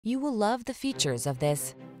You will love the features of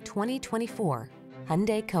this 2024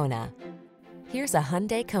 Hyundai Kona. Here's a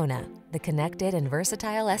Hyundai Kona, the connected and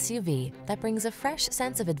versatile SUV that brings a fresh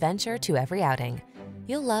sense of adventure to every outing.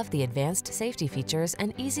 You'll love the advanced safety features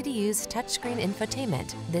and easy-to-use touchscreen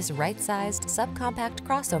infotainment this right-sized, subcompact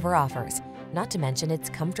crossover offers, not to mention its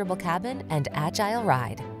comfortable cabin and agile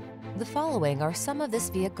ride. The following are some of this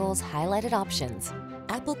vehicle's highlighted options: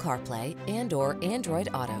 Apple CarPlay and/or Android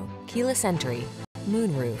Auto, keyless entry,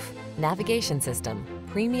 moonroof, navigation system,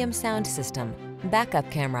 premium sound system, backup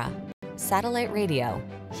camera, satellite radio,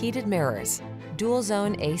 heated mirrors, dual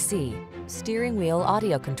zone AC, steering wheel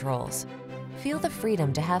audio controls. Feel the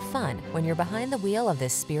freedom to have fun when you're behind the wheel of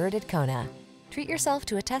this spirited Kona. Treat yourself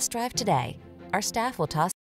to a test drive today. Our staff will toss